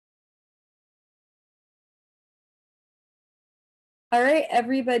All right,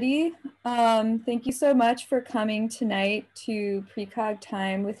 everybody. Thank you so much for coming tonight to Precog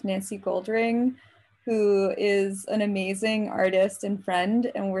Time with Nancy Goldring, who is an amazing artist and friend,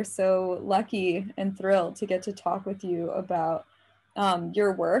 and we're so lucky and thrilled to get to talk with you about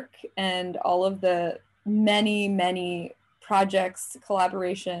your work and all of the many, many projects,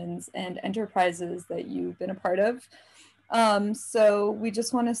 collaborations, and enterprises that you've been a part of. So we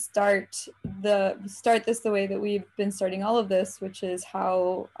just want to start this the way that we've been starting all of this, which is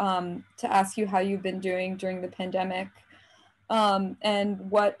how to ask you how you've been doing during the pandemic, and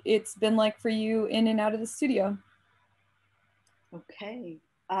what it's been like for you in and out of the studio. Okay.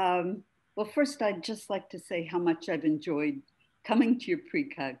 Well, first, I'd just like to say how much I've enjoyed coming to your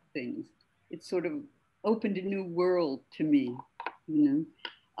Precog things. It sort of opened a new world to me, you know.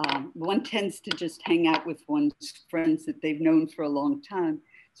 One tends to just hang out with one's friends that they've known for a long time.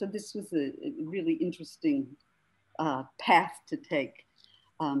 So this was a really interesting path to take,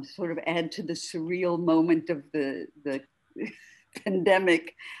 sort of add to the surreal moment of the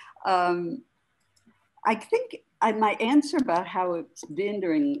pandemic. I think my answer about how it's been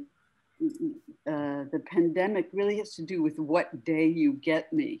during the pandemic really has to do with what day you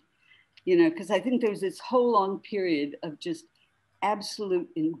get me, you know, because I think there was this whole long period of just absolute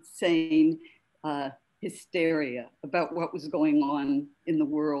insane hysteria about what was going on in the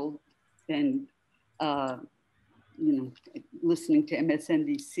world, and you know, listening to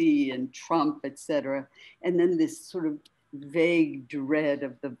MSNBC and Trump, et cetera, and then this sort of vague dread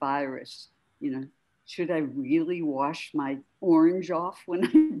of the virus. You know, should I really wash my orange off when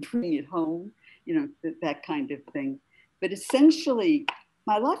I bring it home? You know, that kind of thing. But essentially,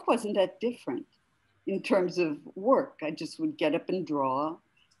 my life wasn't that different in terms of work. I just would get up and draw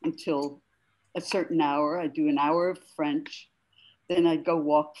until a certain hour. I'd do an hour of French, then I'd go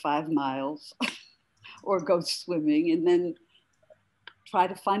walk 5 miles or go swimming, and then try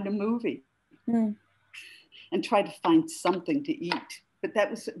to find a movie and try to find something to eat. But that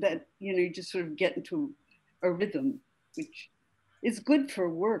was that, you know, you just sort of get into a rhythm, which is good for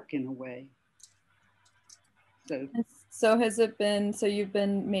work in a way. So has it been, so you've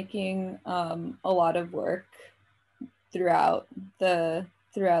been making a lot of work throughout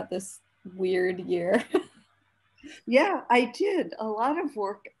this weird year? Yeah, I did a lot of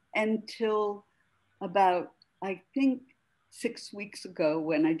work until about, I think, 6 weeks ago,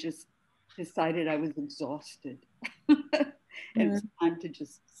 when I just decided I was exhausted. And it's time to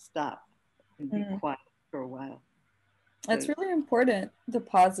just stop and be quiet for a while. That's really important, the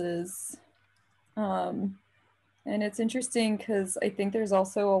pauses. And it's interesting because I think there's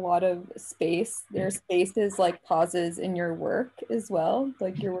also a lot of space. There's spaces like pauses in your work as well.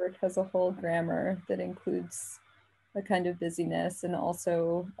 Like your work has a whole grammar that includes a kind of busyness and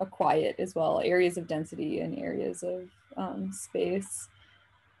also a quiet as well, areas of density and areas of space.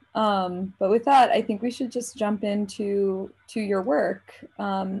 But with that, I think we should just jump into your work.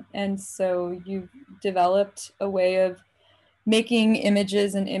 And so you've developed a way of making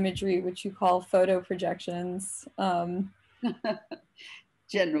images and imagery, which you call photo projections.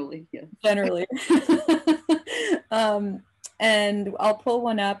 Generally, yes. Generally. And I'll pull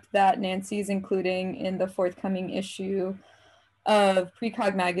one up that Nancy's including in the forthcoming issue of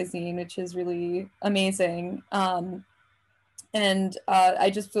Precog magazine, which is really amazing. And I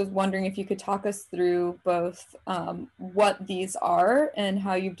just was wondering if you could talk us through both what these are and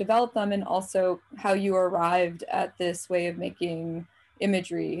how you've developed them, and also how you arrived at this way of making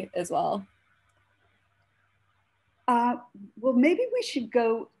imagery as well. Well, maybe we should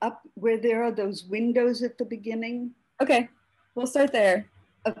go up where there are those windows at the beginning. Okay, we'll start there.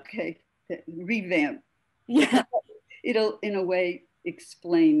 Okay, revamp. Yeah. It'll, in a way,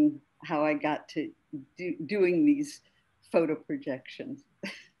 explain how I got to doing these photo projections.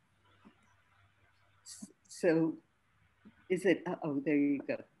 So is it, oh, there you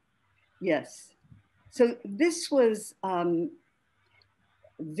go. Yes. So this was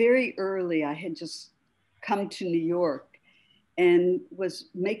very early. I had just come to New York and was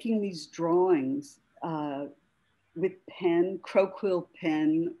making these drawings with pen, crow-quill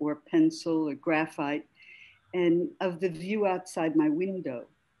pen or pencil or graphite, and of the view outside my window.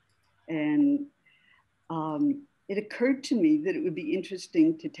 And it occurred to me that it would be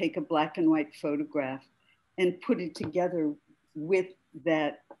interesting to take a black and white photograph and put it together with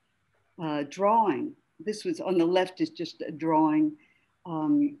that drawing. This was, on the left is just a drawing,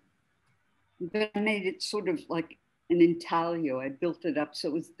 but I made it sort of like an intaglio. I built it up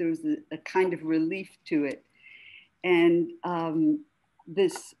so there was a kind of relief to it. And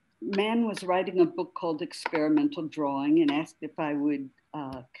this man was writing a book called Experimental Drawing and asked if I would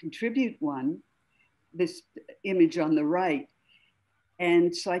contribute one, this image on the right.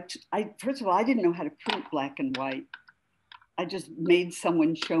 And so first of all, I didn't know how to print black and white. I just made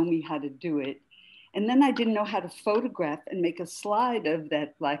someone show me how to do it. And then I didn't know how to photograph and make a slide of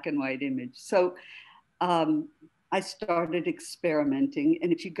that black and white image. So I started experimenting.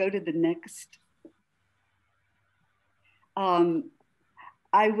 And if you go to the next, I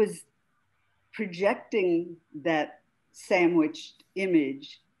was projecting that sandwiched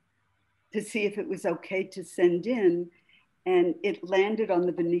image to see if it was okay to send in. And it landed on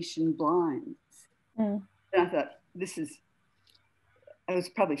the Venetian blinds. And I thought, I was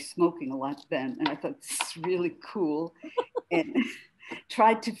probably smoking a lot then. And I thought, this is really cool. And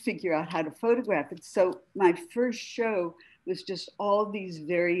tried to figure out how to photograph it. So my first show was just all these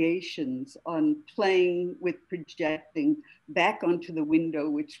variations on playing with projecting back onto the window,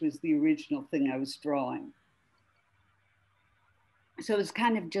 which was the original thing I was drawing. So it was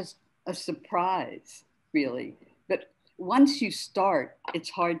kind of just a surprise, really. But once you start, it's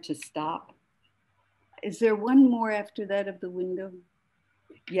hard to stop. Is there one more after that of the window?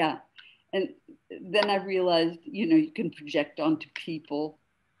 Yeah. And then I realized, you can project onto people,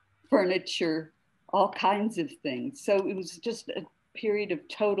 furniture, all kinds of things. So it was just a period of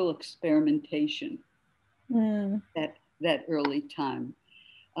total experimentation that early time.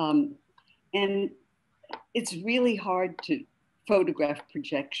 And it's really hard to photograph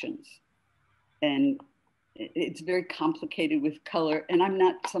projections. And it's very complicated with color. And I'm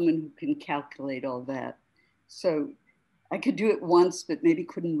not someone who can calculate all that. So I could do it once, but maybe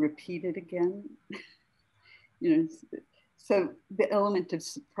couldn't repeat it again. So the element of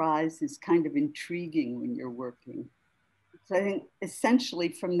surprise is kind of intriguing when you're working. So I think essentially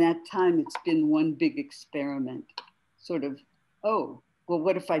from that time, it's been one big experiment, sort of, oh, well,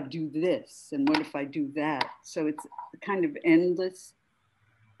 what if I do this? And what if I do that? So it's kind of endless.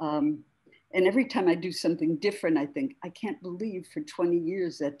 And every time I do something different, I think, I can't believe for 20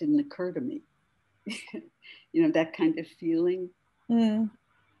 years that didn't occur to me. That kind of feeling.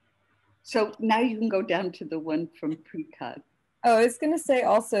 So now you can go down to the one from Precog. Oh, I was going to say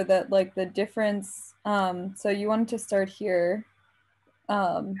also that like the difference, so you wanted to start here.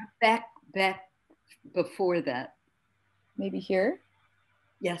 Back before that. Maybe here?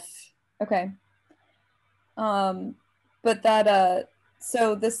 Yes. Okay. But that,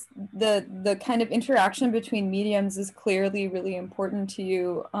 so the kind of interaction between mediums is clearly really important to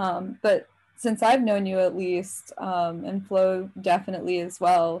you. But since I've known you at least, and Flo definitely as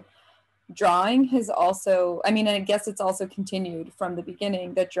well, drawing has also, and I guess it's also continued from the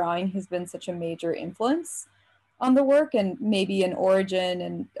beginning, that drawing has been such a major influence on the work and maybe an origin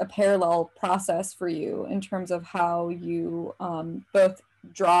and a parallel process for you in terms of how you both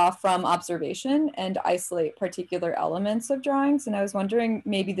draw from observation and isolate particular elements of drawings. And I was wondering,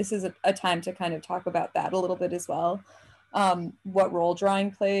 maybe this is a time to kind of talk about that a little bit as well. What role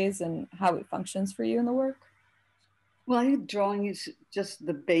drawing plays and how it functions for you in the work. Well, I think drawing is just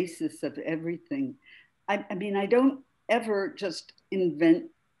the basis of everything. I don't ever just invent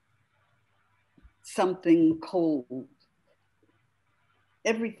something cold.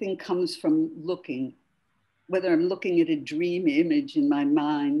 Everything comes from looking, whether I'm looking at a dream image in my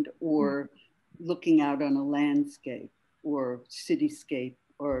mind or looking out on a landscape or cityscape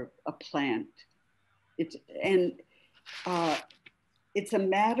or a plant. It's a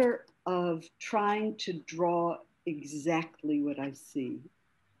matter of trying to draw exactly what I see,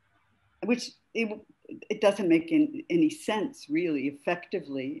 which it doesn't make any sense really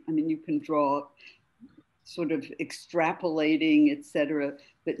effectively. You can draw sort of extrapolating, etc.,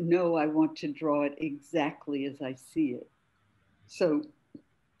 but no, I want to draw it exactly as I see it. So,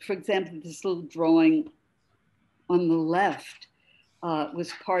 for example, this little drawing on the left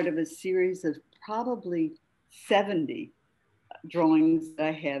was part of a series of probably 70 drawings that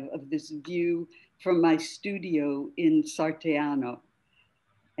I have of this view from my studio in Sarteano.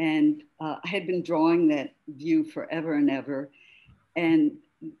 And I had been drawing that view forever and ever. And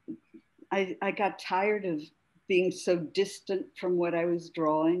I got tired of being so distant from what I was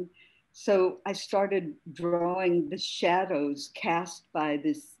drawing. So I started drawing the shadows cast by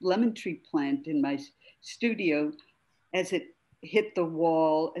this lemon tree plant in my studio as it hit the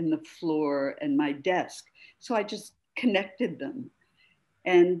wall and the floor and my desk. So I just connected them.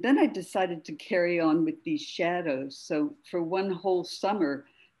 And then I decided to carry on with these shadows. So for one whole summer,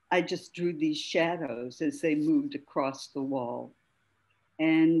 I just drew these shadows as they moved across the wall.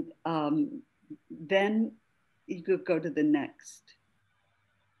 And then you could go to the next.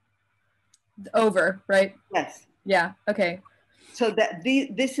 Over, right? Yes. Yeah, okay. So that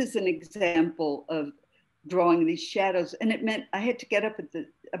this is an example of drawing these shadows. And it meant I had to get up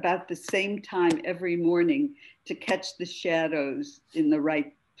about the same time every morning to catch the shadows in the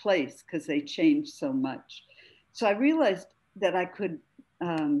right place because they change so much. So I realized that I could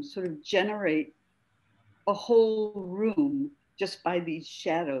sort of generate a whole room just by these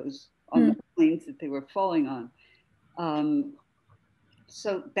shadows on the planes that they were falling on.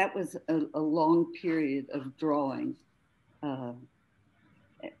 So that was a long period of drawing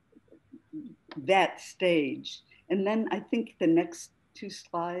that stage. And then I think the next two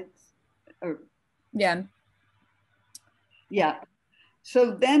slides are. Yeah. Yeah.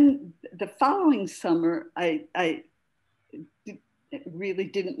 So then the following summer, I really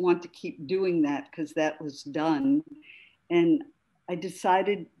didn't want to keep doing that because that was done. And I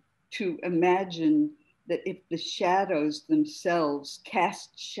decided to imagine that if the shadows themselves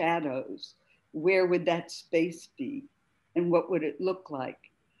cast shadows, where would that space be? And what would it look like?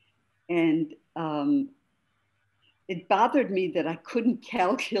 And it bothered me that I couldn't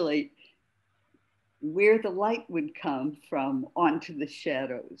calculate where the light would come from onto the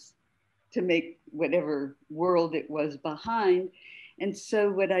shadows to make whatever world it was behind. And so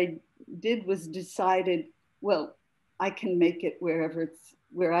what I did was decided, well, I can make it wherever it's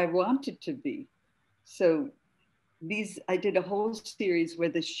where I want it to be. So I did a whole series where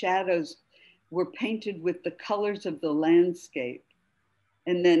the shadows were painted with the colors of the landscape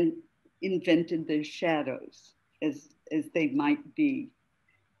and then invented the shadows as they might be.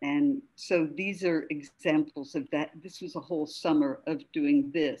 And so these are examples of that. This was a whole summer of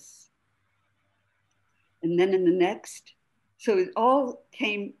doing this. And then in the next, so it all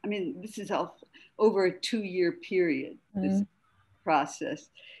came, I mean, this is all over a 2-year period, this process,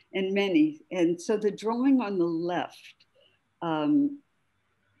 and many. And so the drawing on the left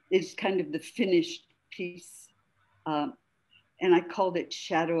is kind of the finished piece. And I called it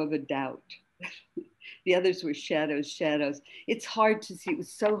Shadow of a Doubt. The others were shadows, shadows. It's hard to see, it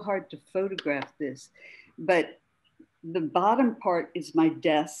was so hard to photograph this, but the bottom part is my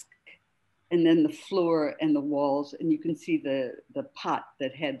desk, and then the floor and the walls, and you can see the pot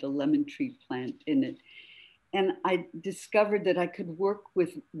that had the lemon tree plant in it. And I discovered that I could work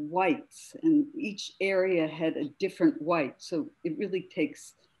with whites, and each area had a different white. So it really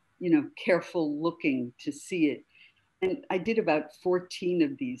takes, careful looking to see it. And I did about 14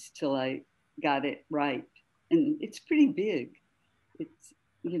 of these till I got it right. And it's pretty big. It's,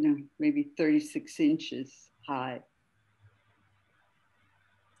 maybe 36 inches high.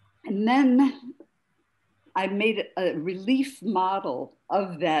 And then I made a relief model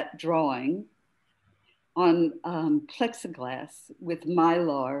of that drawing on plexiglass with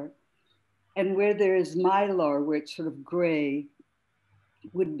mylar. And where there is mylar, where it's sort of gray,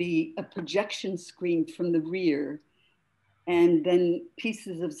 would be a projection screen from the rear. And then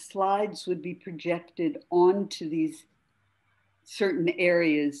pieces of slides would be projected onto these certain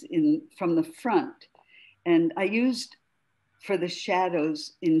areas from the front. And I used, for the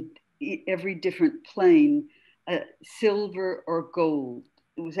shadows in every different plane, silver or gold.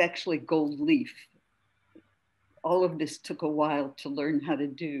 It was actually gold leaf. All of this took a while to learn how to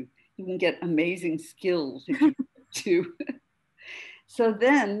do. You can get amazing skills if you do. So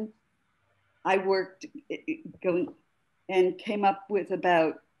then I worked going and came up with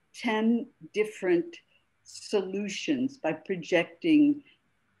about 10 different solutions by projecting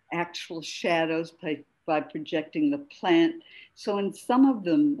actual shadows, by projecting the plant. So in some of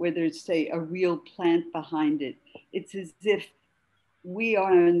them, where there's, say, a real plant behind it, it's as if we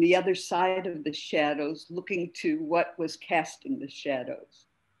are on the other side of the shadows looking to what was casting the shadows.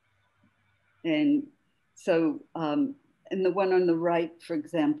 And so, and the one on the right, for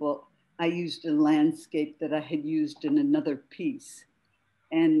example, I used a landscape that I had used in another piece.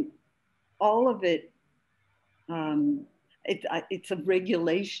 And all of it, it's a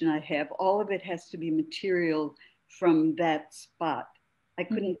regulation I have. All of it has to be material from that spot. I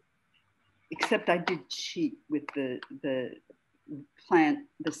couldn't, except I did cheat with the plant,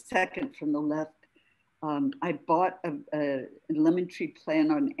 the second from the left. I bought a lemon tree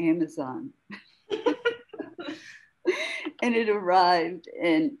plant on Amazon. And it arrived,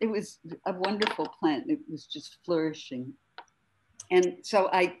 and it was a wonderful plant. It was just flourishing. And so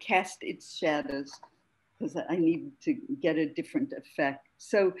I cast its shadows because I needed to get a different effect.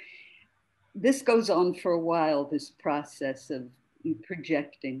 So this goes on for a while, this process of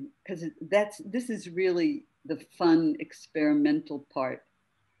projecting, because this is really the fun experimental part,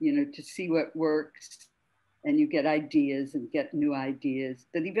 to see what works, and you get ideas and get new ideas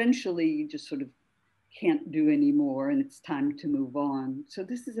that eventually you just sort of can't do anymore, and it's time to move on. So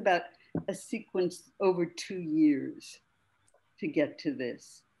this is about a sequence over 2 years to get to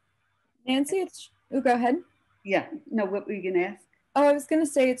this. Nancy, go ahead. Yeah, no, what were you gonna ask? Oh, I was gonna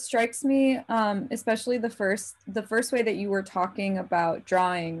say it strikes me, especially the first way that you were talking about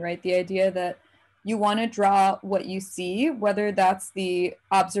drawing, right? The idea that you want to draw what you see, whether that's the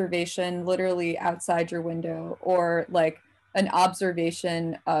observation literally outside your window or like an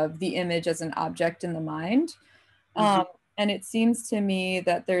observation of the image as an object in the mind. Mhm. Um, and it seems to me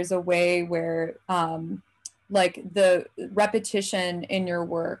that there's a way where like the repetition in your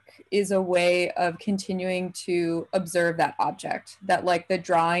work is a way of continuing to observe that object, that like the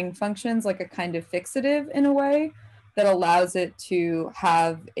drawing functions like a kind of fixative in a way that allows it to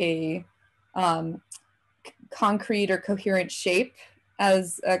have a um, concrete or coherent shape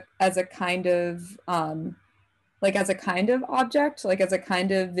as a kind of like as a kind of object, like as a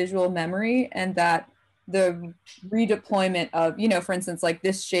kind of visual memory, and that the redeployment of, you know, for instance, like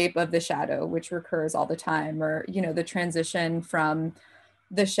this shape of the shadow, which recurs all the time, or, you know, the transition from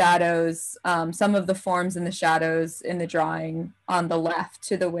the shadows, some of the forms in the shadows in the drawing on the left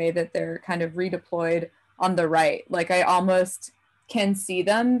to the way that they're kind of redeployed on the right. Like I almost can see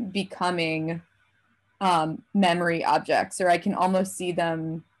them becoming memory objects, or I can almost see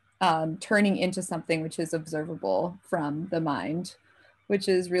them turning into something which is observable from the mind, which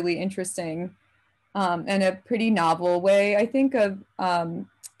is really interesting and a pretty novel way, I think, of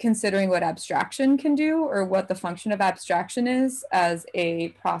considering what abstraction can do or what the function of abstraction is as a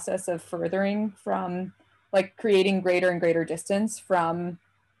process of furthering from, like, creating greater and greater distance from,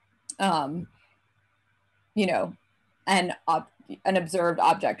 um, you know, an an observed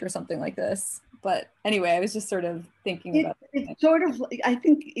object or something like this. But anyway, I was just sort of thinking about It's sort of, I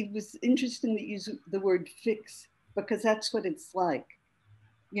think it was interesting that you use the word fix, because that's what it's like.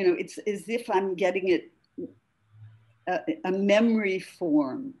 You know, it's as if I'm getting it a memory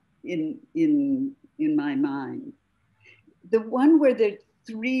form in my mind. The one where there are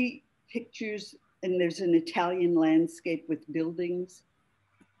three pictures and there's an Italian landscape with buildings.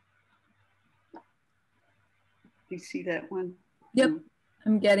 Do you see that one? Yep, No.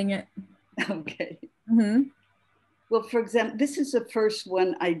 I'm getting it. Okay. Mm-hmm. Well, for example, this is the first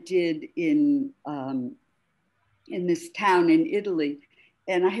one I did in this town in Italy,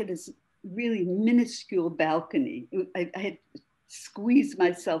 and I had this really minuscule balcony. I had squeezed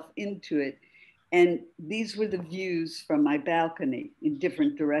myself into it, and these were the views from my balcony in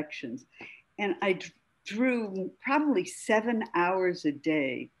different directions. And I drew probably 7 hours a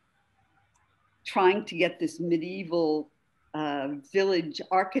day trying to get this medieval village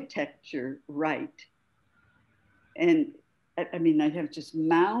architecture right. And I mean, I'd have just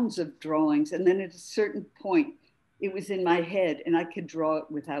mounds of drawings. And then at a certain point, it was in my head and I could draw it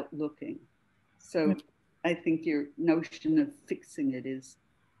without looking. So I think your notion of fixing it is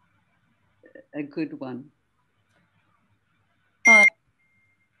a good one.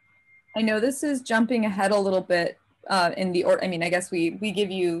 I know this is jumping ahead a little bit in the order. I mean, I guess we give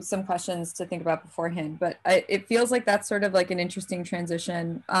you some questions to think about beforehand, but it feels like that's sort of like an interesting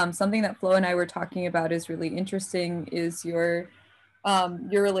transition. Something that Flo and I were talking about is really interesting is your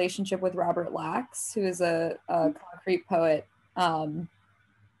relationship with Robert Lax, who is a concrete poet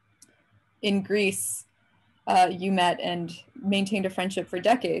in Greece. You met and maintained a friendship for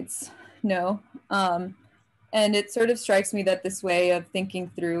decades. No. And it sort of strikes me that this way of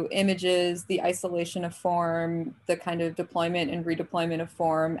thinking through images, the isolation of form, the kind of deployment and redeployment of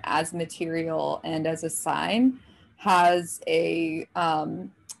form as material and as a sign has a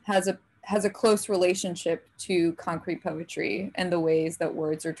close relationship to concrete poetry and the ways that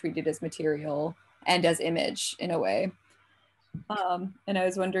words are treated as material and as image in a way. And I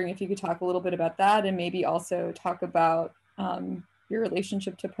was wondering if you could talk a little bit about that and maybe also talk about your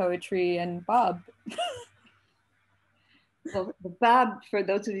relationship to poetry and Bob. Well, Bob, for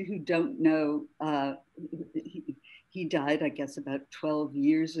those of you who don't know, he died, I guess, about 12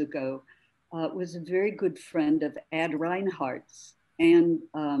 years ago, was a very good friend of Ad Reinhardt's and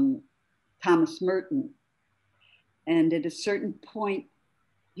Thomas Merton. And at a certain point,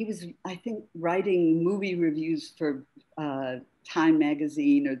 he was, I think, writing movie reviews for Time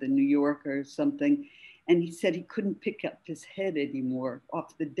Magazine or the New Yorker or something. And he said he couldn't pick up his head anymore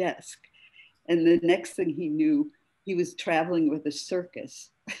off the desk. And the next thing he knew, he was traveling with a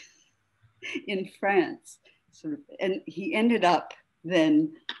circus in France. Sort of, and he ended up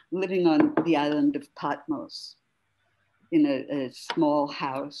then living on the island of Patmos in a small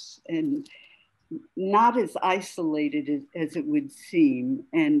house and not as isolated as it would seem.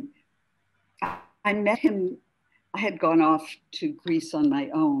 And I met him, I had gone off to Greece on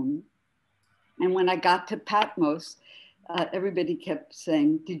my own. And when I got to Patmos, everybody kept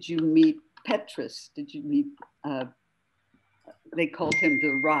saying, "Did you meet Petrus? Did you meet," they called him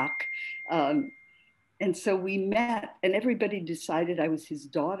the Rock. And so we met, and everybody decided I was his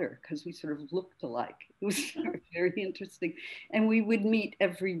daughter because we sort of looked alike. It was very interesting. And we would meet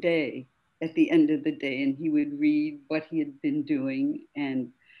every day at the end of the day, and he would read what he had been doing.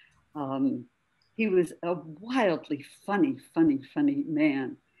 And he was a wildly funny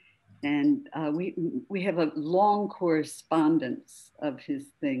man. And we have a long correspondence of his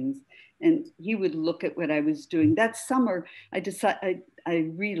things. And he would look at what I was doing. That summer, I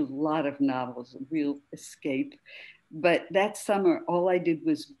read a lot of novels, a real escape. But that summer, all I did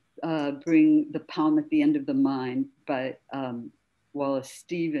was bring The Poem at the End of the Mind by Wallace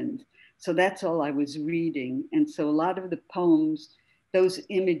Stevens. So that's all I was reading. And so a lot of the poems, those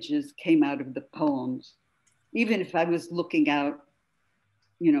images came out of the poems. Even if I was looking out,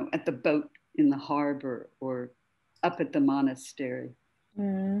 at the boat in the harbor or up at the monastery.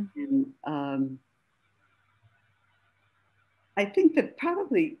 Mm. And I think that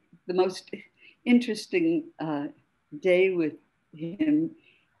probably the most interesting day with him,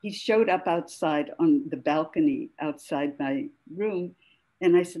 he showed up outside on the balcony outside my room.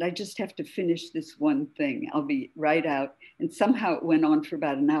 And I said, I just have to finish this one thing. I'll be right out. And somehow it went on for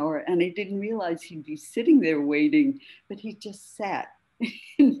about an hour. And I didn't realize he'd be sitting there waiting, but he just sat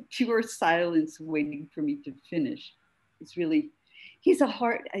in pure silence waiting for me to finish. It's really, he's a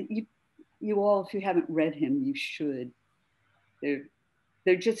heart, you all, if you haven't read him, you should.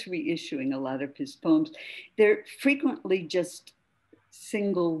 They're just reissuing a lot of his poems. They're frequently just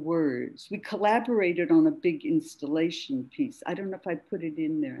single words. We collaborated on a big installation piece. I don't know if I put it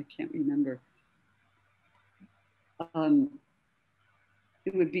in there, I can't remember.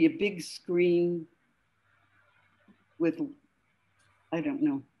 It would be a big screen with, I don't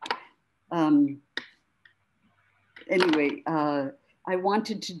know. Anyway, I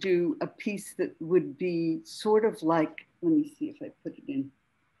wanted to do a piece that would be sort of like, let me see if I put it in.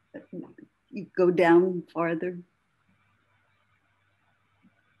 You go down farther.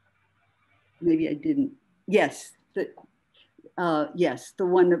 Maybe I didn't. Yes, yes, the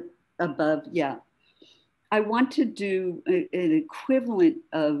one above, yeah. I want to do an equivalent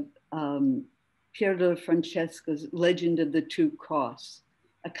of Piero Francesco's Legend of the True Cross,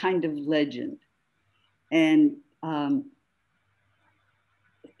 a kind of legend. And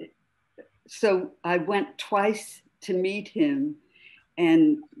so I went twice to meet him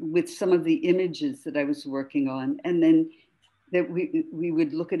and with some of the images that I was working on. And then that we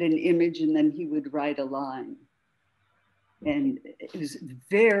would look at an image and then he would write a line. And it was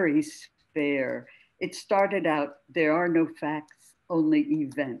very spare. It started out, there are no facts, only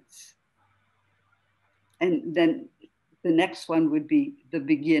events. And then the next one would be the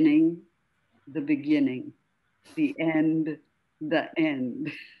beginning, the end, the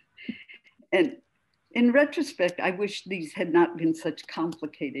end. And in retrospect, I wish these had not been such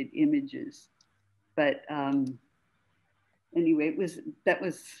complicated images. But anyway, that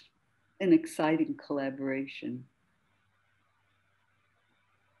was an exciting collaboration.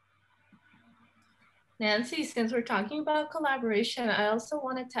 Nancy, since we're talking about collaboration, I also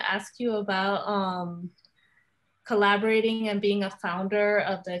wanted to ask you about collaborating and being a founder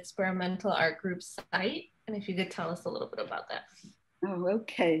of the experimental art group site. And if you could tell us a little bit about that. Oh,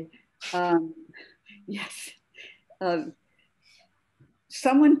 okay. Yes.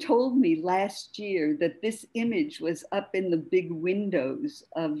 Someone told me last year that this image was up in the big windows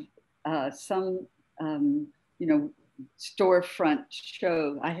of some, storefront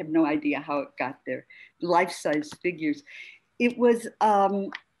show. I have no idea how it got there. Life-size figures. It was,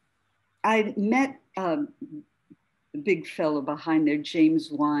 I met the big fellow behind there, James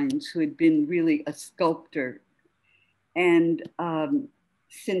Wines, who had been really a sculptor, and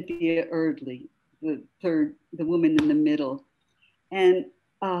Cynthia Erdley, the woman in the middle. And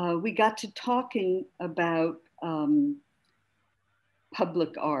we got to talking about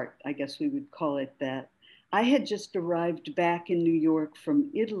public art, I guess we would call it that. I had just arrived back in New York from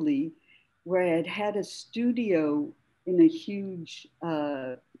Italy, where I had had a studio in a huge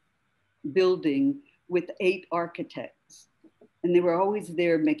building with 8 architects. And they were always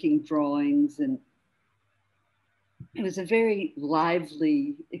there making drawings. And it was a very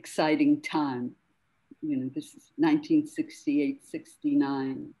lively, exciting time. This is 1968,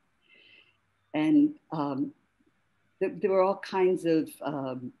 69. And there were all kinds of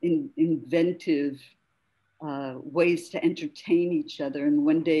inventive ways to entertain each other. And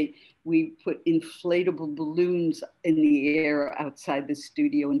one day we put inflatable balloons in the air outside the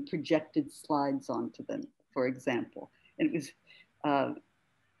studio and projected slides onto them, for example. And it was a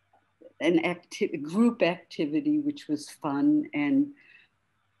group activity, which was fun. And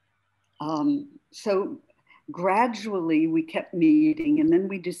so gradually we kept meeting, and then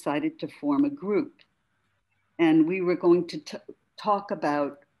we decided to form a group. And we were going to talk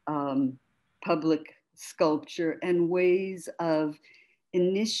about public sculpture and ways of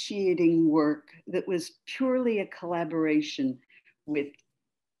initiating work that was purely a collaboration with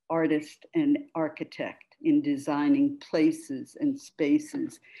artist and architect in designing places and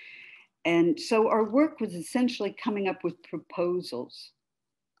spaces. And so our work was essentially coming up with proposals.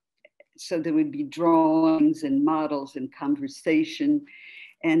 So there would be drawings and models and conversation.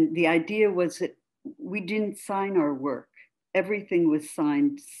 And the idea was that we didn't sign our work. Everything was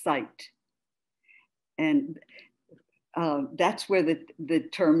signed site. And that's where the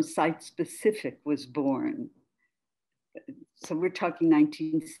term site specific was born. So we're talking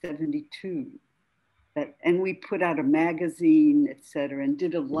 1972. And we put out a magazine, et cetera, and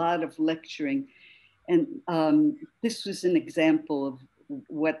did a lot of lecturing. And this was an example of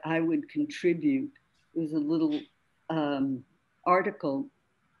what I would contribute. It was a little article.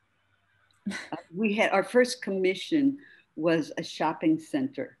 We had our first commission was a shopping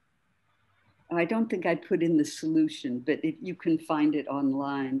center. I don't think I put in the solution, but you can find it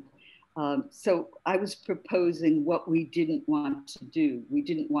online. So I was proposing what we didn't want to do. We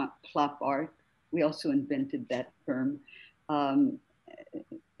didn't want plop art. We also invented that term. And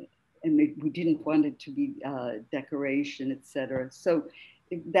we didn't want it to be decoration, et cetera. So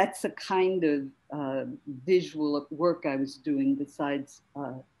that's the kind of visual work I was doing besides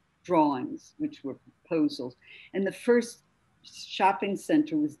drawings, which were proposals. And the first shopping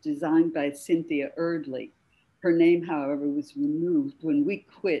center was designed by Cynthia Erdley. Her name, however, was removed. When we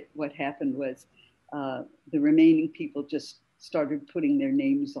quit, what happened was the remaining people just started putting their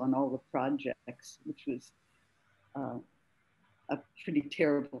names on all the projects, which was a pretty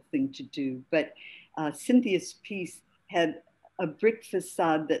terrible thing to do. But Cynthia's piece had a brick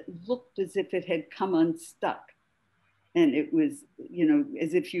facade that looked as if it had come unstuck. And it was, you know,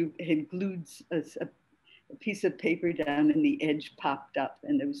 as if you had glued a piece of paper down and the edge popped up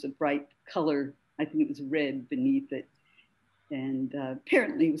and there was a bright color, I think it was red beneath it. And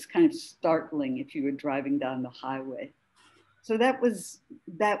apparently it was kind of startling if you were driving down the highway. So that was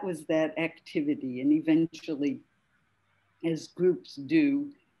that activity. And eventually, as groups do,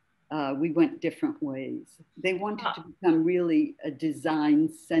 we went different ways. They wanted to become really a design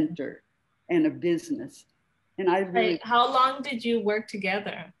center and a business. And I really— How long did you work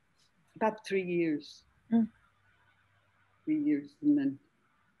together? About 3 years. 3 years, and then—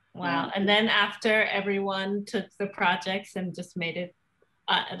 Wow. And then after everyone took the projects and just made it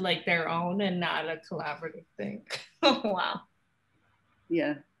like their own and not a collaborative thing. Wow.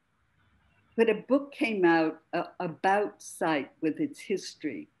 Yeah. But a book came out about site with its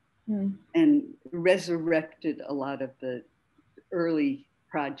history and resurrected a lot of the early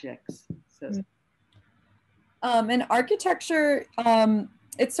projects. So. And architecture,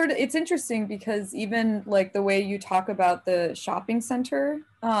 it's interesting because even like the way you talk about the shopping center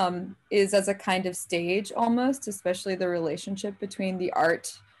is as a kind of stage almost, especially the relationship between the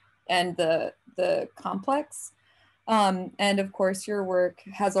art and the complex. And of course, your work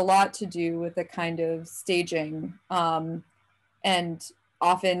has a lot to do with the kind of staging and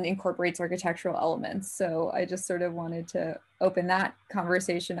often incorporates architectural elements. So I just sort of wanted to open that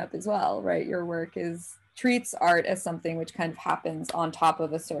conversation up as well, right? Your work treats art as something which kind of happens on top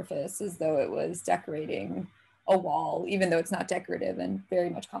of a surface as though it was decorating a wall, even though it's not decorative and very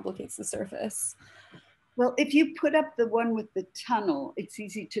much complicates the surface. Well, if you put up the one with the tunnel, it's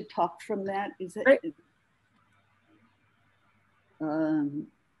easy to talk from that. Is it? Right.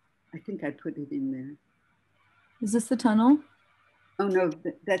 I think I put it in there. Is this the tunnel? Oh no,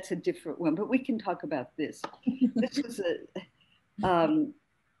 that's a different one, but we can talk about this. This was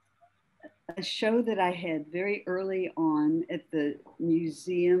a show that I had very early on at the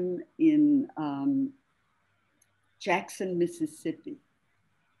museum in Jackson, Mississippi.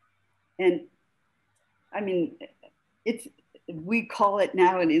 And I mean, we call it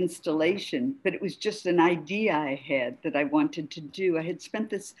now an installation, but it was just an idea I had that I wanted to do. I had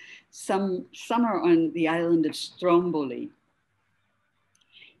spent some summer on the island of Stromboli.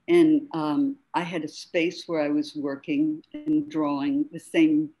 And I had a space where I was working and drawing the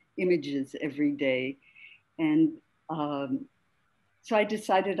same images every day. And so I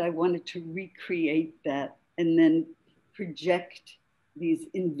decided I wanted to recreate that and then project these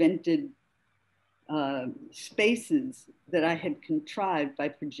invented spaces that I had contrived by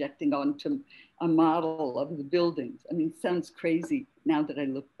projecting onto a model of the buildings. I mean, it sounds crazy now that I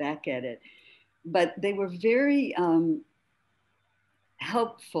look back at it, but they were very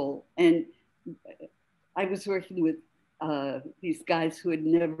helpful. And I was working with these guys who had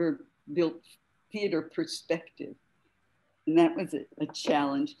never built theater perspective. And that was a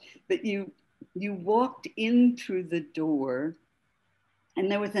challenge. But you walked in through the door, and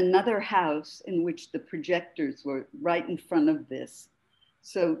there was another house in which the projectors were right in front of this.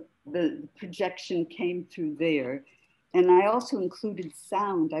 So the projection came through there. And I also included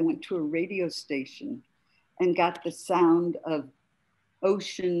sound. I went to a radio station and got the sound of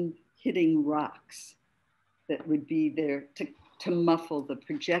ocean hitting rocks that would be there to muffle the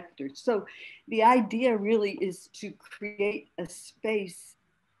projector. So the idea really is to create a space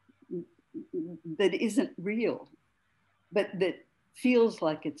that isn't real, but that feels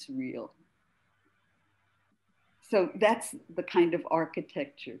like it's real. So that's the kind of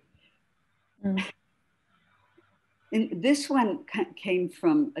architecture. Mm. And this one came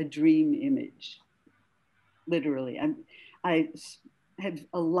from a dream image, literally. I had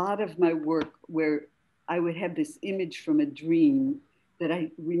a lot of my work where I would have this image from a dream that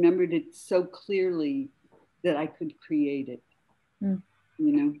I remembered it so clearly that I could create it, you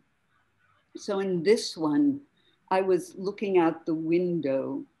know? So in this one, I was looking out the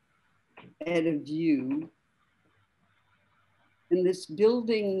window at a view. And this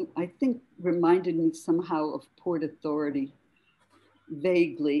building, I think, reminded me somehow of Port Authority,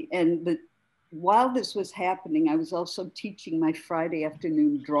 vaguely. And while this was happening, I was also teaching my Friday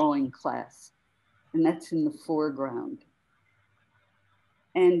afternoon drawing class. And that's in the foreground.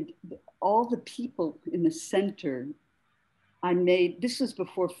 And all the people in the center, I made, this was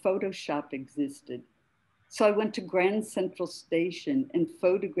before Photoshop existed. So I went to Grand Central Station and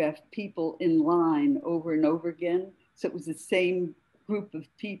photographed people in line over and over again. So it was the same group of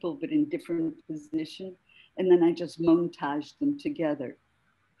people, but in different positions. And then I just montaged them together.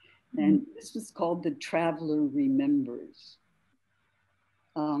 And this was called The Traveler Remembers.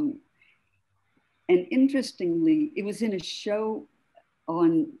 And interestingly, it was in a show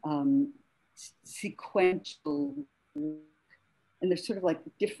on sequential, and there's sort of like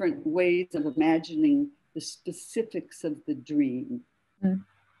different ways of imagining the specifics of the dream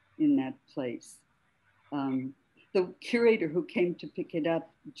in that place. The curator who came to pick it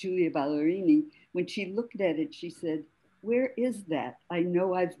up, Julia Ballerini, when she looked at it, she said, "Where is that? I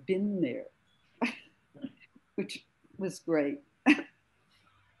know I've been there," which was great.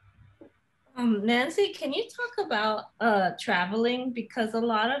 Nancy, can you talk about traveling? Because a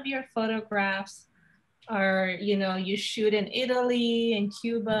lot of your photographs are, you know, you shoot in Italy, in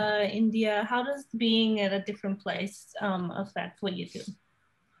Cuba, India. How does being at a different place affect what you do?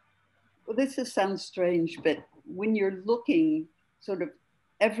 Well, this sounds strange, but when you're looking, sort of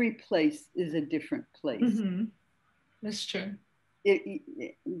every place is a different place. Mm-hmm. That's true.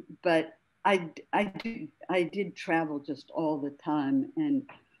 But I did travel just all the time, and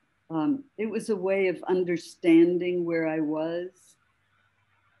it was a way of understanding where I was.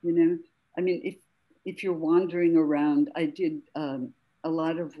 You know, I mean, if you're wandering around, I did a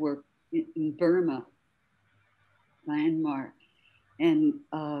lot of work in Burma, Myanmar, and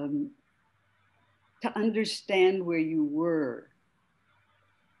to understand where you were.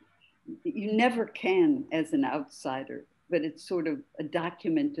 You never can as an outsider, but it's sort of a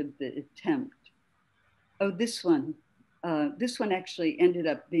document of the attempt. Oh, this one actually ended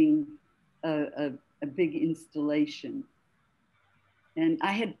up being a big installation. And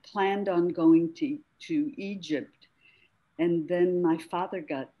I had planned on going to Egypt, and then my father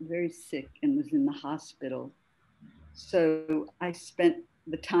got very sick and was in the hospital. So I spent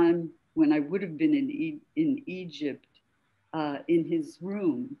the time when I would have been in Egypt in his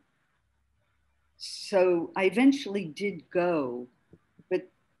room. So I eventually did go, but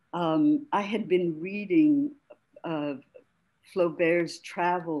I had been reading Flaubert's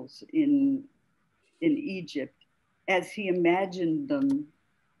travels in Egypt as he imagined them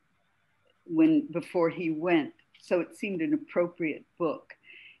before he went. So it seemed an appropriate book.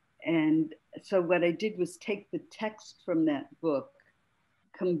 And so what I did was take the text from that book,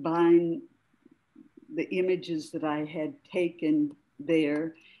 combine the images that I had taken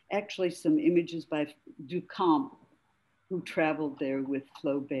there, actually some images by Duchamp, who traveled there with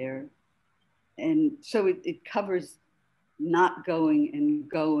Flaubert. And so it covers not going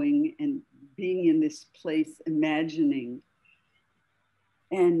and being in this place, imagining.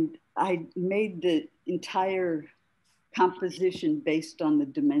 And I made the entire composition based on the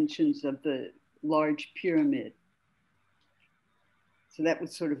dimensions of the large pyramid. So that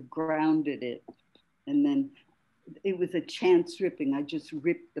was sort of grounded it. And then it was a chance ripping. I just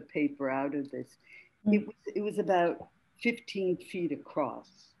ripped the paper out of this. It was about 15 feet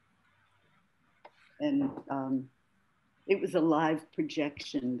across. And it was a live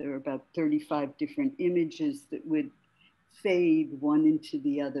projection. There were about 35 different images that would fade one into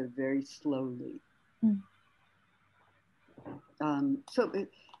the other very slowly. So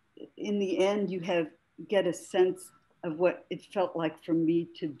in the end, you get a sense of what it felt like for me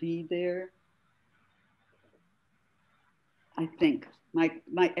to be there. I think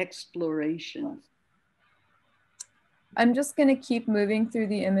my explorations. I'm just going to keep moving through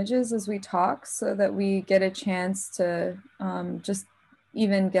the images as we talk so that we get a chance to just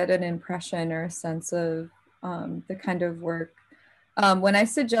even get an impression or a sense of the kind of work. When I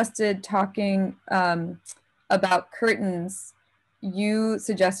suggested talking about curtains, you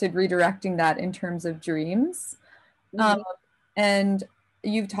suggested redirecting that in terms of dreams. And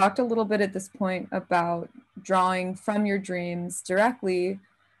you've talked a little bit at this point about drawing from your dreams directly.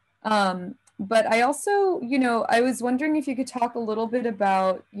 But I also, I was wondering if you could talk a little bit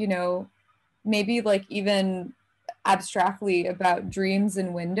about, maybe like even abstractly about dreams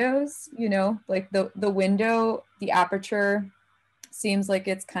and windows, like the window, the aperture seems like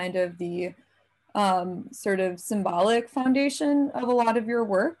it's kind of the sort of symbolic foundation of a lot of your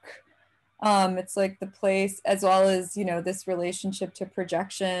work. It's like the place, as well as, this relationship to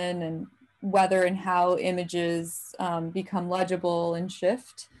projection and whether and how images become legible and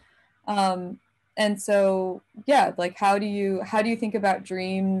shift. And so, yeah, like how do you think about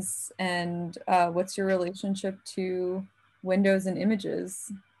dreams, and what's your relationship to windows and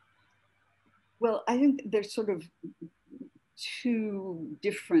images? Well, I think there's sort of two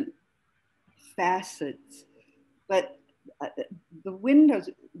different facets, but the windows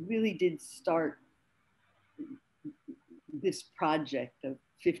really did start this project of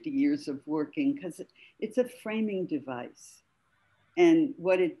 50 years of working because it's a framing device. And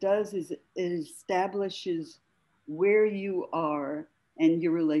what it does is it establishes where you are and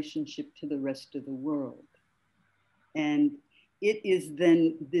your relationship to the rest of the world. And it is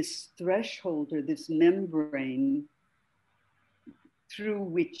then this threshold or this membrane through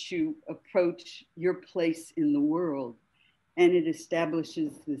which you approach your place in the world. And it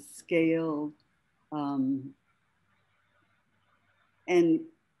establishes the scale and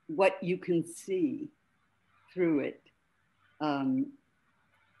what you can see through it.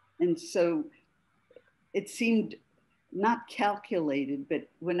 And so it seemed not calculated, but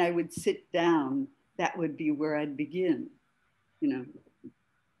when I would sit down, that would be where I'd begin.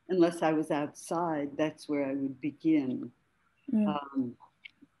 Unless I was outside, that's where I would begin.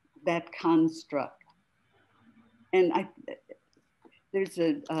 That construct. And there's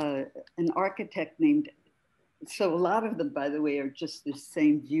an architect named, so a lot of them, by the way, are just this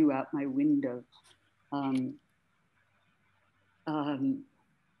same view out my window.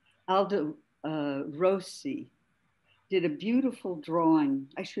 Aldo Rossi did a beautiful drawing,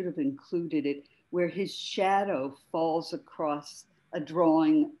 I should have included it, where his shadow falls across a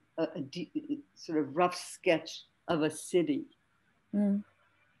drawing, a sort of rough sketch of a city. And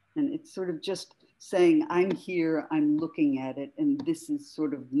it's sort of just saying, I'm here, I'm looking at it, and this is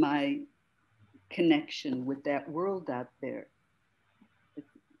sort of my connection with that world out there.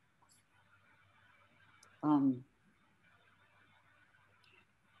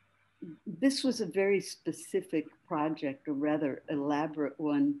 This was a very specific project, a rather elaborate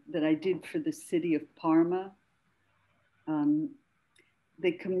one that I did for the city of Parma.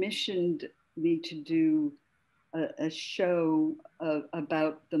 They commissioned me to do a show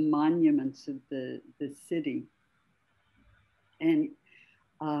about the monuments of the city. And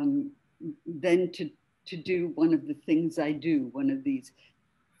then to do one of the things I do, one of these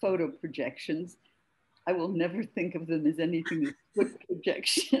photo projections. I will never think of them as anything but foot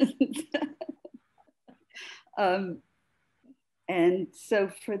projections. And so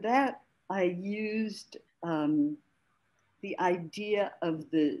for that, I used the idea of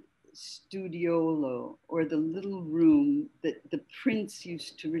the studiolo, or the little room that the prince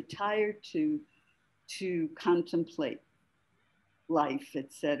used to retire to contemplate life,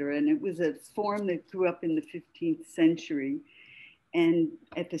 etc. And it was a form that grew up in the 15th century, and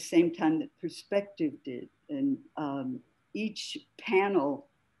at the same time that perspective did. And each panel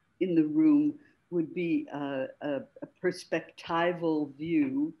in the room would be a perspectival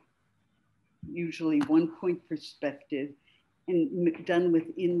view, usually 1 point perspective, and done with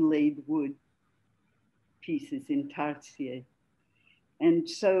inlaid wood pieces in tarsier. And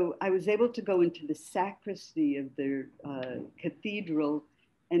so I was able to go into the sacristy of their cathedral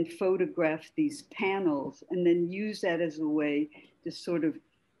and photograph these panels, and then use that as a way to sort of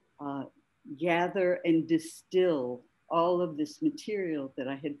gather and distill all of this material that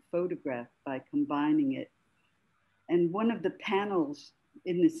I had photographed by combining it. And one of the panels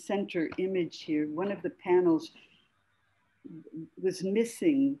in the center image here, one of the panels was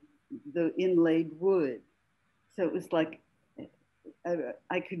missing the inlaid wood. So it was like,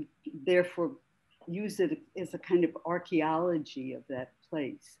 I could therefore use it as a kind of archaeology of that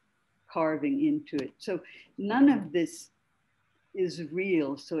place. carving into it. So none of this is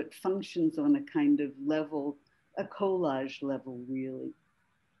real. So it functions on a kind of level, a collage level, really.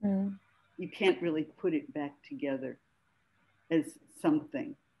 Mm. You can't really put it back together as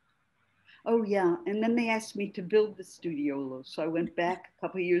something. Oh yeah, and then they asked me to build the studiolo. So I went back a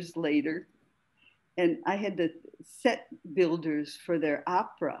couple of years later, and I had the set builders for their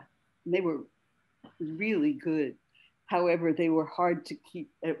opera. And they were really good. However, they were hard to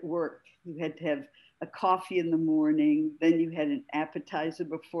keep at work. You had to have a coffee in the morning, then you had an appetizer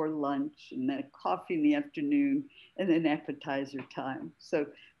before lunch, and then a coffee in the afternoon, and then appetizer time. So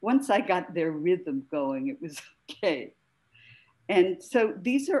once I got their rhythm going, it was okay. And so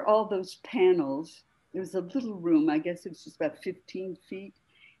these are all those panels. There was a little room, I guess it was just about 15 feet,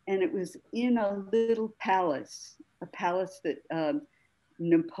 and it was in a little palace, a palace that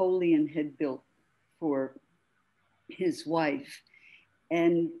Napoleon had built for his wife.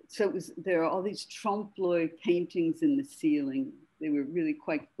 And so it was, there are all these trompe-l'oeil paintings in the ceiling. They were really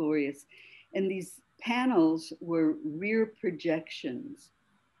quite glorious. And these panels were rear projections.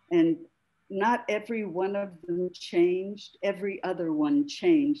 And not every one of them changed, every other one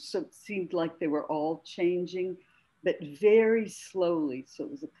changed. So it seemed like they were all changing, but very slowly. So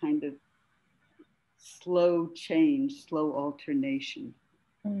it was a kind of slow change, slow alternation.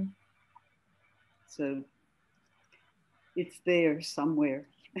 Mm. So it's there somewhere.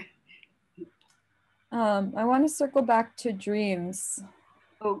 I want to circle back to dreams.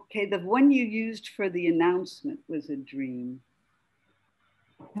 Okay, the one you used for the announcement was a dream.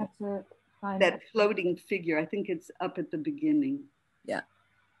 I have to find that floating figure. I think it's up at the beginning. Yeah.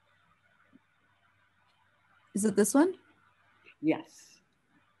 Is it this one? Yes.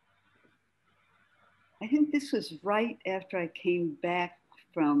 I think this was right after I came back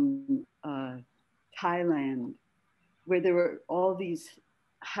from Thailand, where there were all these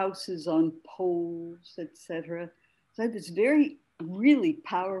houses on poles, etc. So I had this very, really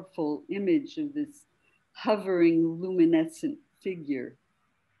powerful image of this hovering, luminescent figure.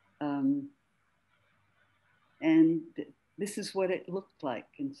 And this is what it looked like.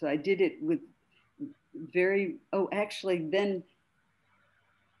 And so I did it with very, actually then,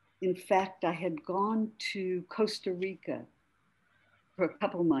 in fact, I had gone to Costa Rica for a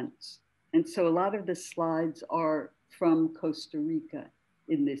couple months. And so a lot of the slides are from Costa Rica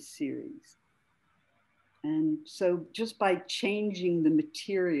in this series. And so just by changing the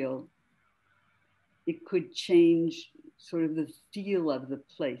material, it could change sort of the feel of the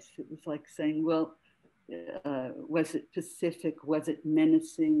place. It was like saying, well, was it Pacific? Was it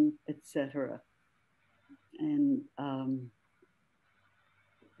menacing, etc.? And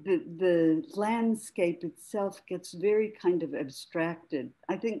the landscape itself gets very kind of abstracted.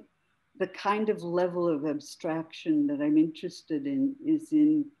 I think the kind of level of abstraction that I'm interested in is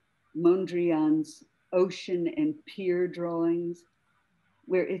in Mondrian's ocean and pier drawings,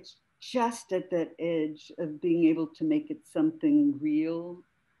 where it's just at that edge of being able to make it something real,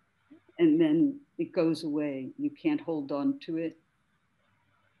 and then it goes away. You can't hold on to it.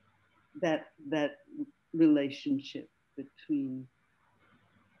 That relationship between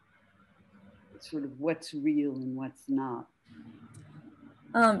sort of what's real and what's not.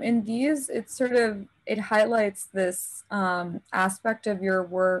 In these, it highlights this aspect of your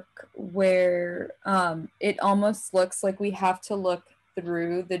work where it almost looks like we have to look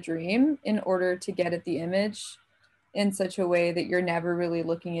through the dream in order to get at the image in such a way that you're never really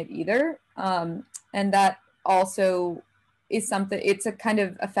looking at either. And that also is something, it's a kind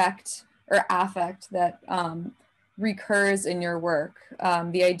of effect or affect that recurs in your work.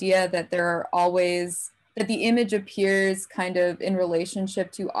 The idea that there are always, that the image appears kind of in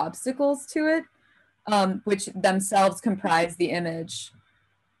relationship to obstacles to it, which themselves comprise the image.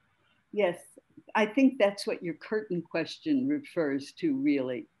 Yes, I think that's what your curtain question refers to,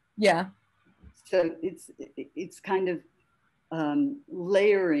 really. Yeah. So it's kind of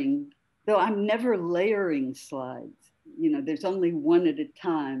layering, though I'm never layering slides. You know, there's only one at a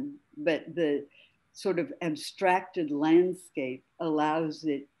time, but the sort of abstracted landscape allows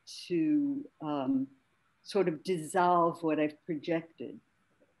it to sort of dissolve what I've projected.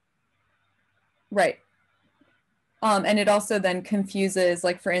 Right. And it also then confuses,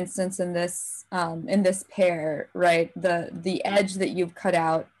 like for instance, in this pair, right, the edge that you've cut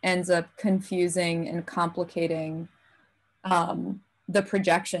out ends up confusing and complicating the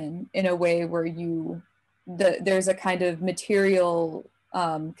projection in a way where there's a kind of material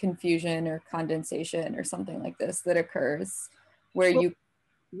confusion or condensation or something like this that occurs where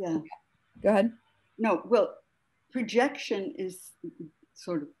yeah. Go ahead. No, well, projection is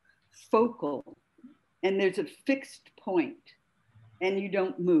sort of focal, and there's a fixed point, and you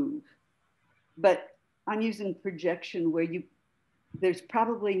don't move. but I'm using projection where there's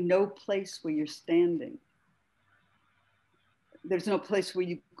probably no place where you're standing. There's no place where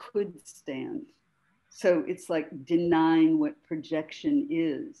you could stand. So it's like denying what projection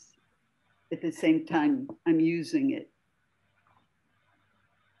is. At the same time, I'm using it.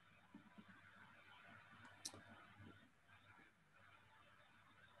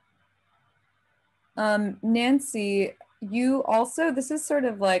 Nancy, you also, this is sort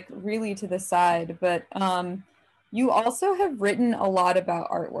of like really to the side, but you also have written a lot about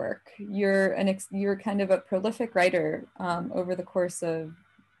artwork. You're kind of a prolific writer over the course of,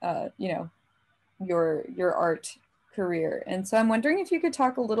 you know, your art career. And so I'm wondering if you could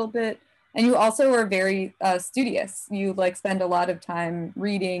talk a little bit, and you also are very studious. You like spend a lot of time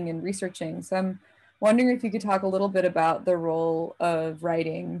reading and researching. So I'm wondering if you could talk a little bit about the role of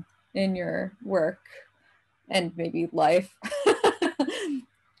writing in your work and maybe life.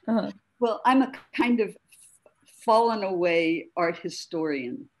 Well, I'm a kind of fallen away art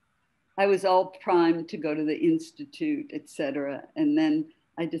historian. I was all primed to go to the Institute, etc. And then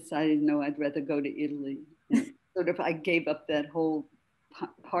I decided, no, I'd rather go to Italy. And sort of, I gave up that whole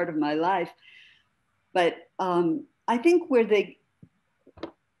part of my life. But I think where they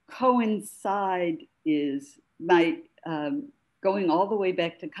coincide is my going all the way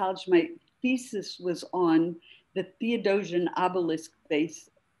back to college. My thesis was on the Theodosian obelisk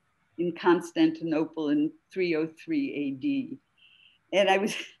base in Constantinople in 303 AD. And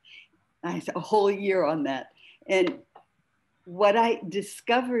I had a whole year on that. And what I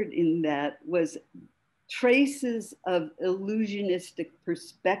discovered in that was traces of illusionistic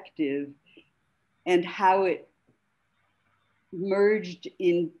perspective and how it merged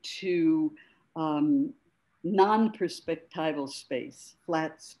into non-perspectival space,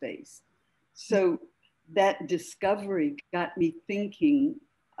 flat space. So that discovery got me thinking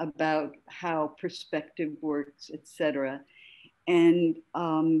about how perspective works, etc. And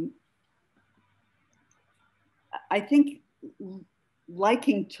I think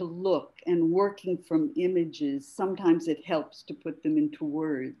liking to look and working from images, sometimes it helps to put them into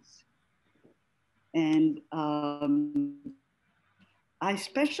words. And I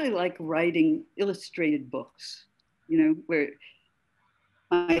especially like writing illustrated books, you know, where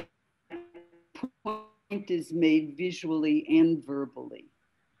my point is made visually and verbally.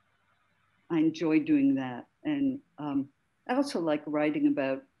 I enjoy doing that. And I also like writing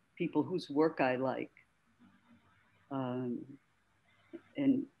about people whose work I like.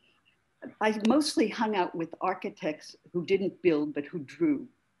 And I mostly hung out with architects who didn't build, but who drew.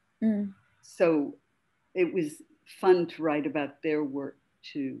 Mm. So it was fun to write about their work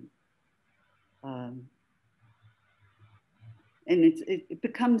too. And it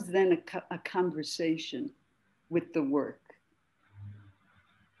becomes then a conversation with the work.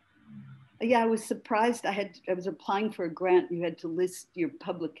 Yeah, I was surprised. I was applying for a grant. You had to list your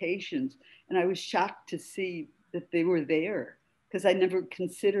publications, and I was shocked to see that they were there, because I never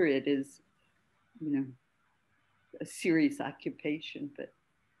consider it as, you know, a serious occupation, but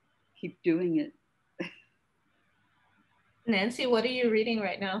keep doing it. Nancy, what are you reading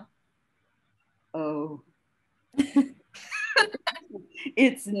right now? Oh,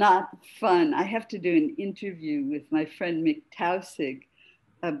 it's not fun. I have to do an interview with my friend Mick Tausig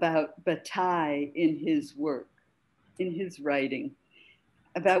about Bataille in his work, in his writing,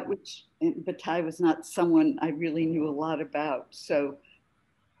 about which Bataille was not someone I really knew a lot about. So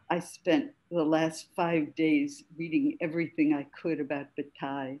I spent the last 5 days reading everything I could about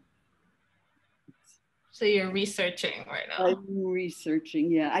Bataille. So you're researching right now? I'm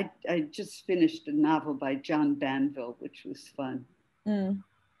researching, yeah. I just finished a novel by John Banville, which was fun. Mm.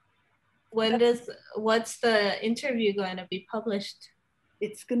 What's the interview going to be published?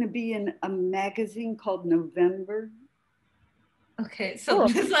 It's going to be in a magazine called November. Okay, so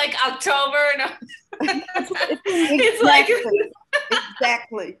It's like October. No. It's like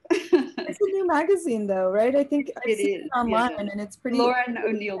exactly. It's a new magazine, though, right? I think I've seen it online, and it's pretty. Lauren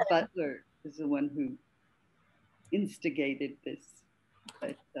O'Neill Butler is the one who instigated this.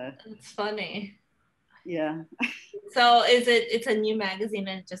 But it's funny. Yeah. So it's a new magazine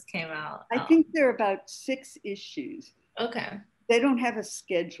and it just came out? I think there are about 6 issues. Okay. They don't have a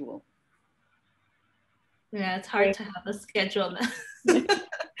schedule. Yeah, it's hard to have a schedule now. Do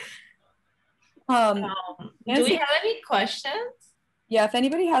we have any questions? Yeah, if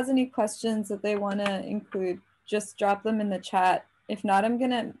anybody has any questions that they want to include, just drop them in the chat. If not,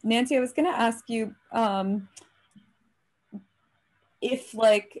 Nancy, I was gonna ask you if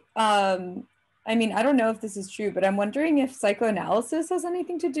I mean, I don't know if this is true, but I'm wondering if psychoanalysis has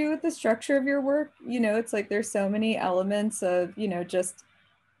anything to do with the structure of your work. You know, it's like there's so many elements of, you know, just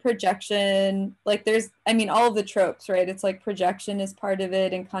projection, like there's, I mean, all of the tropes, right? It's like projection is part of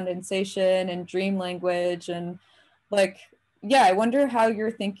it, and condensation and dream language. And like, yeah, I wonder how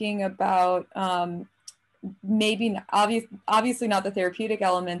you're thinking about maybe obviously not the therapeutic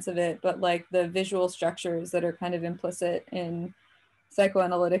elements of it, but like the visual structures that are kind of implicit in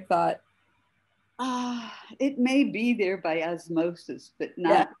psychoanalytic thought. It may be there by osmosis, but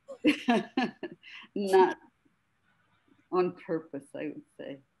not, not on purpose, I would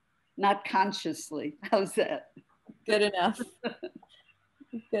say. Not consciously. How's that? Good enough.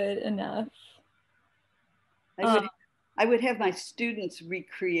 Good enough. I would have my students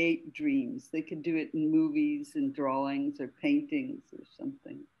recreate dreams. They could do it in movies and drawings or paintings or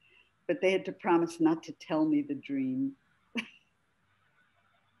something, but they had to promise not to tell me the dream.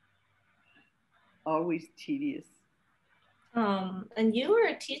 Always tedious. And you were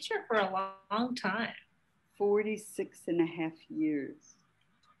a teacher for a long time. 46 and a half years.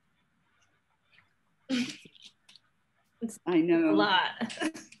 I know. A lot.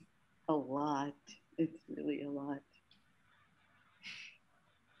 A lot. It's really a lot.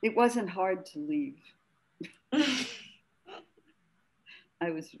 It wasn't hard to leave.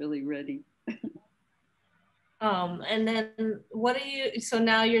 I was really ready. And then what do you, so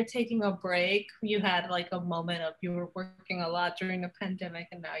now you're taking a break. You had like a moment of, you were working a lot during the pandemic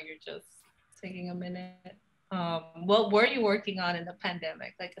and now you're just taking a minute. What were you working on in the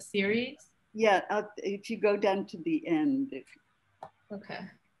pandemic? Like a series? Yeah, if you go down to the end. Okay.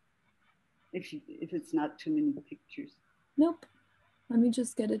 If it's not too many pictures. Nope. Let me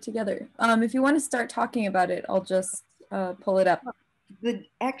just get it together. If you want to start talking about it, I'll just pull it up.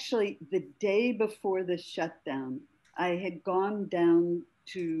 Actually, the day before the shutdown, I had gone down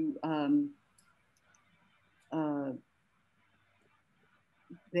to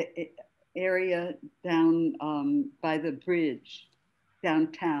the area down by the bridge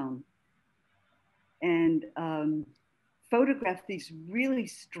downtown and photographed these really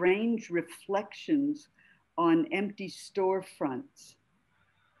strange reflections on empty storefronts.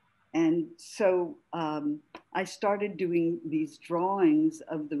 And so I started doing these drawings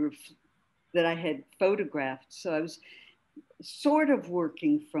of that I had photographed. So I was sort of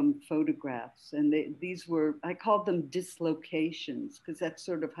working from photographs, and these were, I called them dislocations, because that's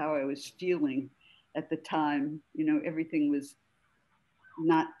sort of how I was feeling at the time. You know, everything was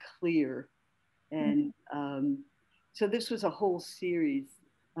not clear. And so this was a whole series,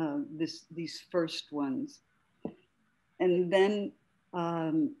 these first ones. And then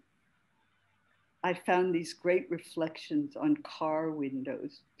I found these great reflections on car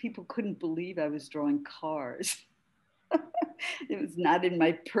windows. People couldn't believe I was drawing cars. It was not in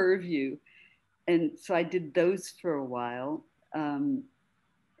my purview. And so I did those for a while. And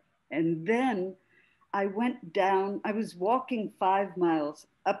then I went down, I was walking 5 miles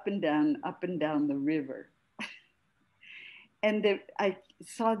up and down the river. And I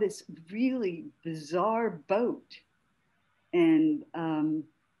saw this really bizarre boat and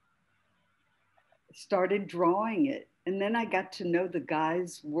started drawing it. And then I got to know the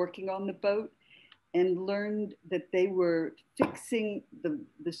guys working on the boat and learned that they were fixing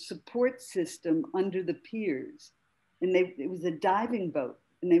the support system under the piers. And it was a diving boat,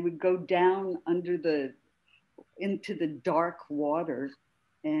 and they would go down into the dark water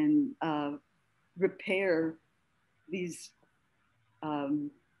and repair these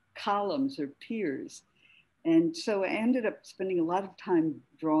columns or piers. And so I ended up spending a lot of time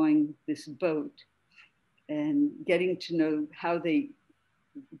drawing this boat and getting to know how they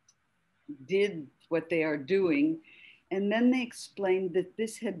did what they are doing. And then they explained that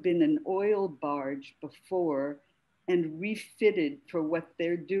this had been an oil barge before and refitted for what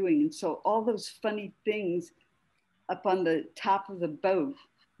they're doing. And so all those funny things up on the top of the boat,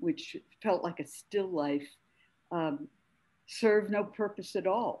 which felt like a still life, served no purpose at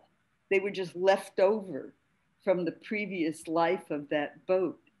all. They were just left over from the previous life of that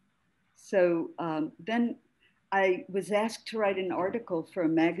boat. So then I was asked to write an article for a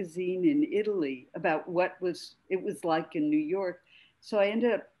magazine in Italy about what it was like in New York. So I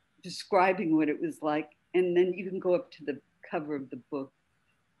ended up describing what it was like, and then you can go up to the cover of the book.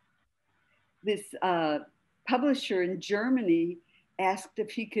 This publisher in Germany asked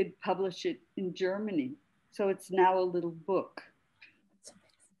if he could publish it in Germany. So it's now a little book.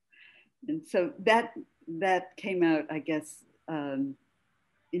 And so that came out, I guess,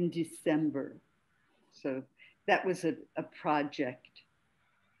 in December. So that was a project.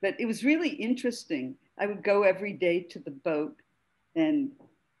 But it was really interesting. I would go every day to the boat, and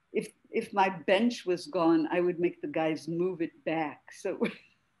if my bench was gone, I would make the guys move it back so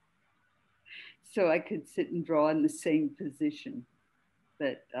I could sit and draw in the same position.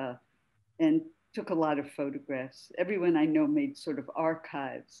 but, and took a lot of photographs. Everyone I know made sort of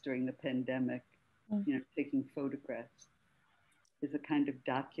archives during the pandemic, you know, taking photographs as a kind of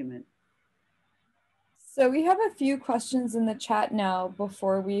document. So we have a few questions in the chat now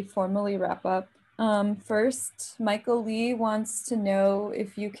before we formally wrap up. First, Michael Lee wants to know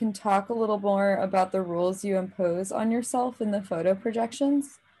if you can talk a little more about the rules you impose on yourself in the photo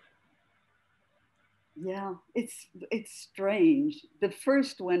projections. Yeah, it's strange. The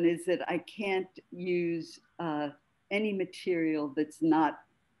first one is that I can't use any material that's not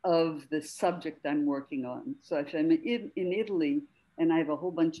of the subject I'm working on. So if I'm in Italy and I have a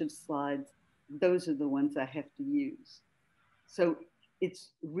whole bunch of slides, those are the ones I have to use. So it's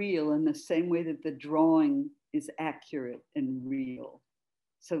real in the same way that the drawing is accurate and real.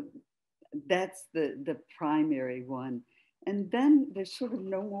 So that's the primary one. And then there's sort of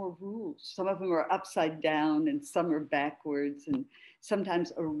no more rules. Some of them are upside down and some are backwards, and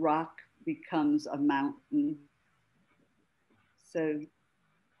sometimes a rock becomes a mountain. So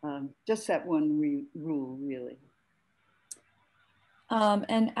just that one rule, really.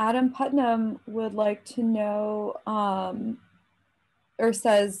 And Adam Putnam would like to know, or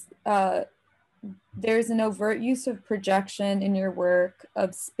says, there's an overt use of projection in your work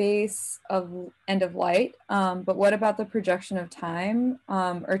of space and of light, but what about the projection of time,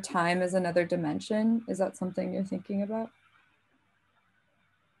 or time as another dimension? Is that something you're thinking about?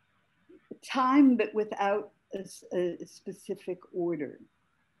 Time, but without a specific order,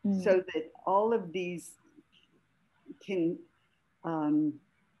 so that all of these can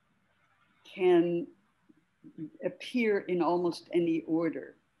appear in almost any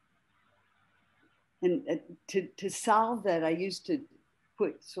order. And to solve that, I used to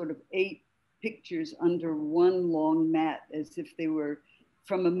put sort of 8 pictures under one long mat as if they were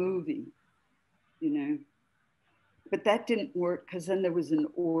from a movie, you know. But that didn't work because then there was an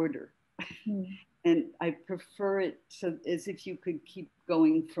order. And I prefer it so as if you could keep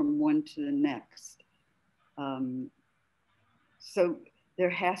going from one to the next. So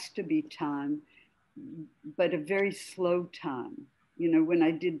there has to be time, but a very slow time. You know, when I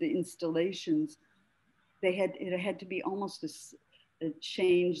did the installations, it had to be almost a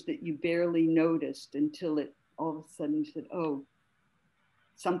change that you barely noticed until it all of a sudden you said, oh,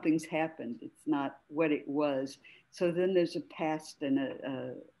 something's happened. It's not what it was. So then there's a past and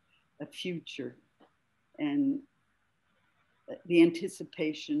a future, and the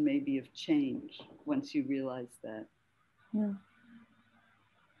anticipation maybe of change once you realize that. Yeah.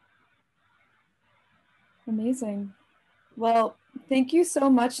 Amazing. Well, thank you so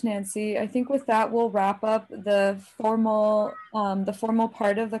much, Nancy. I think with that, we'll wrap up the formal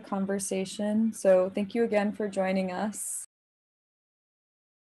part of the conversation. So thank you again for joining us.